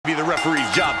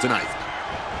referee's job tonight.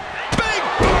 Big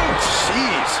boot!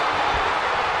 Jeez.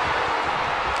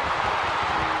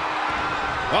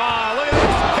 Ah, look at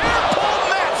this. Hair pull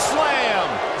mat slam.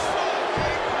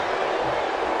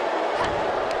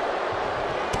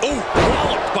 Oh,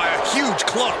 walloped by a huge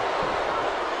club.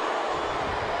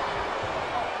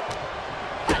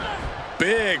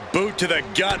 Big boot to the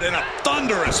gut and a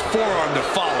thunderous forearm to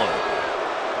follow.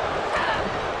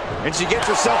 And she gets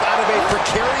herself out of a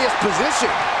precarious position.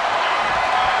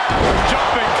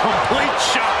 Jumping complete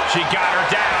shot. She got her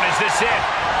down. Is this it?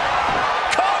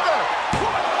 Cover!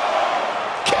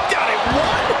 Kicked out at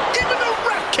one? Even the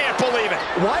ref can't believe it.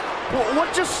 What? What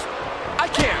just... I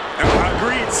can't.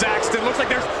 Agreed, Saxton. Looks like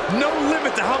there's no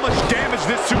limit to how much damage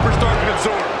this superstar can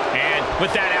absorb. And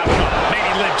with that outcome, maybe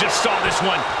Liv just saw this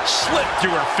one slip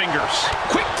through her fingers.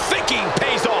 Quick thinking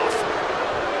pays off.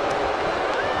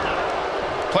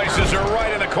 Places her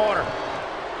right in the corner.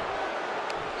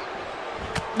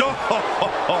 No.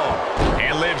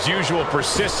 And Liv's usual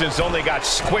persistence only got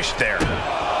squished there.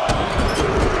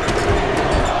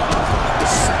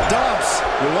 Stumps.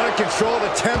 You want to control the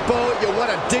tempo. You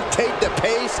want to dictate the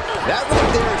pace. That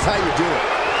right there is how you do it.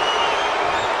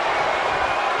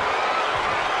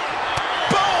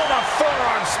 Boom! A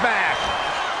forearm smack.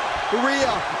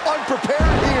 Rhea,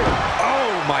 unprepared here.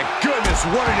 Oh, my goodness.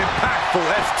 What an impactful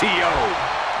STO.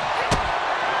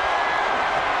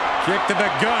 Kick to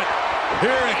the gut.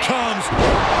 Here it comes.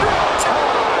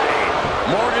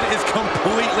 Morgan is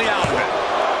completely out of it.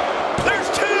 There's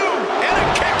two. And a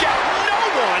kick out. No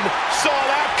one saw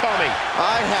that coming.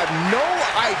 I have no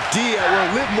idea where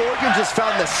Liv Morgan just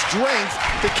found the strength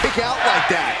to kick out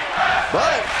like that.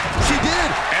 But she did.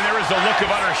 And there is a look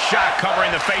of utter shock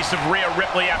covering the face of Rhea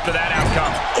Ripley after that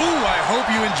outcome. Ooh, I hope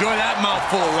you enjoy that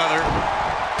mouthful of leather.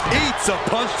 Eats a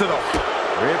punch to the...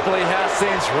 Ripley has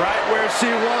things right where she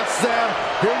wants them.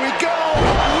 Here we go.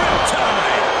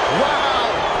 Riptide.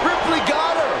 Wow. Ripley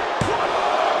got her.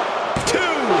 Two.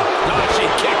 Oh, she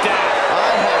kicked out. I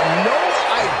have no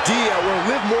idea where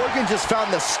Liv Morgan just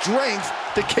found the strength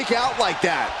to kick out like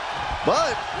that.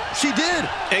 But she did.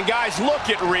 And guys, look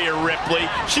at Rhea Ripley.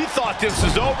 She thought this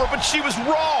was over, but she was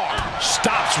wrong.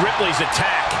 Stops Ripley's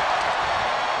attack.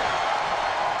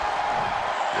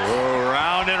 Oh,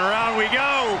 round and round we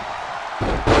go.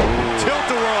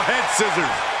 Tilt-a-whirl head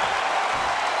scissors.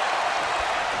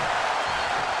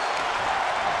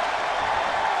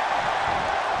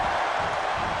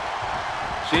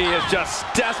 She is just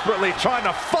desperately trying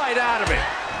to fight out of it.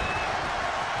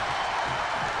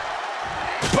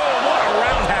 Boom, what a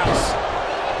roundhouse.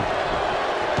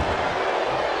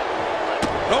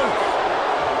 Oh.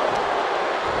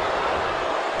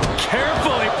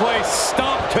 Carefully placed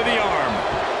stomp to the arm.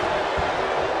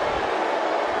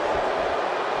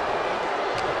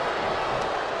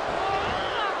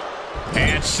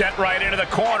 And set right into the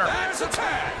corner.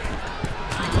 Attack.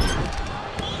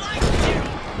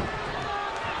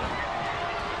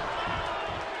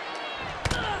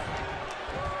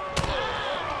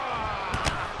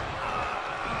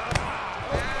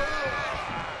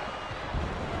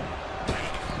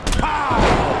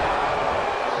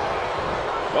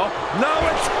 Well, now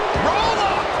it's roll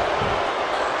up.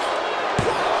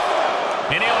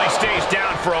 And he only stays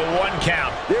down for a 1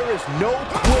 count. There is no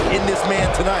quit in this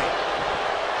man tonight.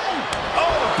 Oh,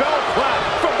 a bell clap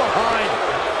from behind.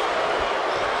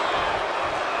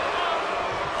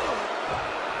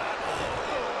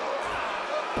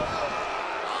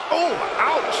 Oh,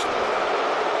 ouch.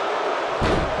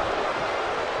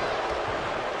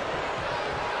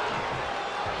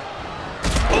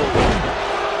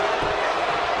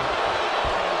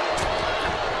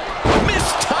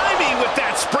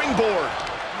 Springboard.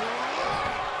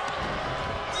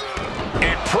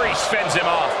 And Priest fends him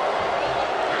off.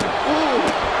 Ooh.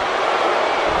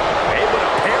 Able to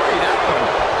parry that one.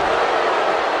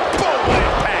 Boom, what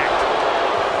impact.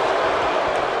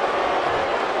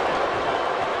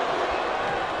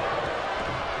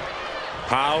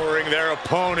 Powering their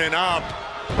opponent up.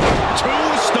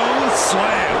 Tombstone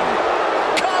slam.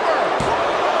 Cover.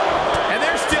 And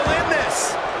they're still in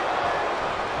this.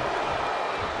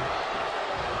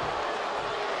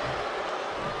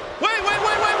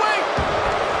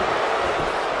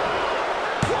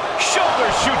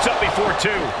 Shoots up before 2.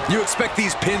 You expect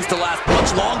these pins to last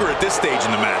much longer at this stage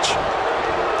in the match.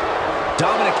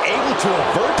 Dominik able to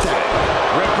avert that.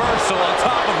 Reversal on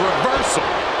top of reversal.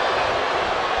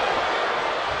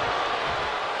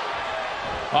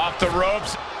 Off the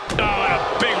ropes. Oh, and a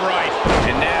big right.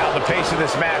 And now the pace of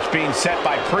this match being set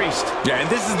by Priest. Yeah, and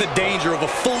this is the danger of a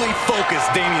fully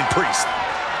focused Damian Priest.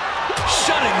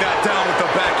 Shutting that down with the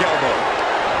back elbow.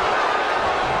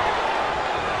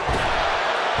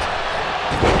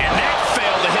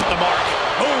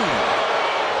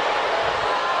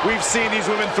 We've seen these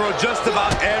women throw just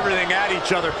about everything at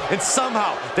each other, and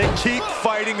somehow they keep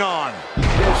fighting on.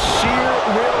 The sheer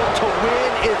will to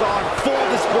win is on full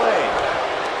display.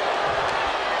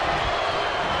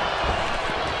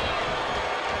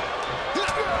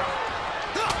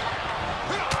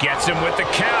 Gets him with the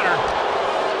counter.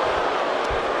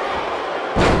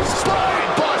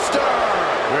 Spine buster!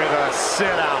 With a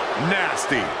sit-out.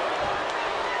 Nasty.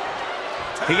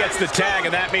 He gets the tag,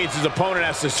 and that means his opponent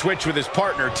has to switch with his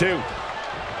partner, too.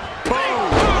 Boom!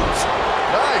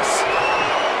 Nice!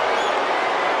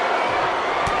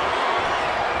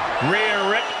 Rhea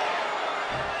Ripley.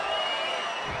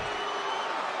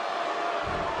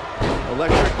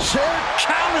 Electric chair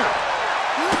counter!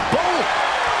 Boom!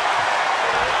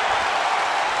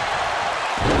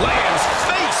 Lands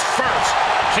face first.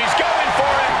 She's going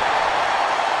for it.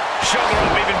 Shoulder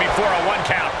up even before a 1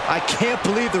 count. I can't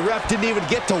believe the ref didn't even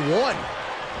get to 1.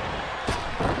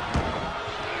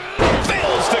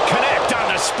 Fails to connect on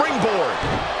the springboard.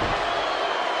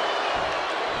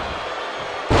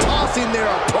 Tossing their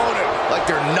opponent like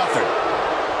they're nothing.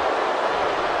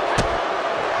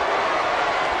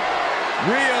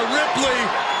 Rhea Ripley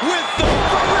with the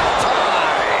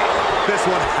riptide. This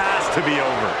one has to be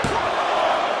over.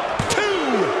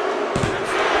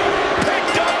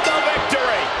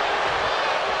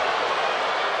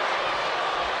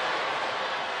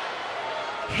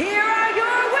 Here are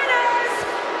your winners,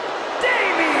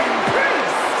 Damian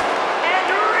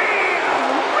and Rhea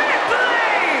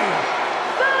Ripley,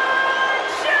 the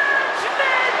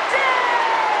Judgment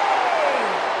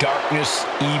Day! Darkness,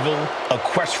 evil, a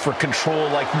quest for control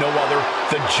like no other.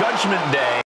 The Judgment Day.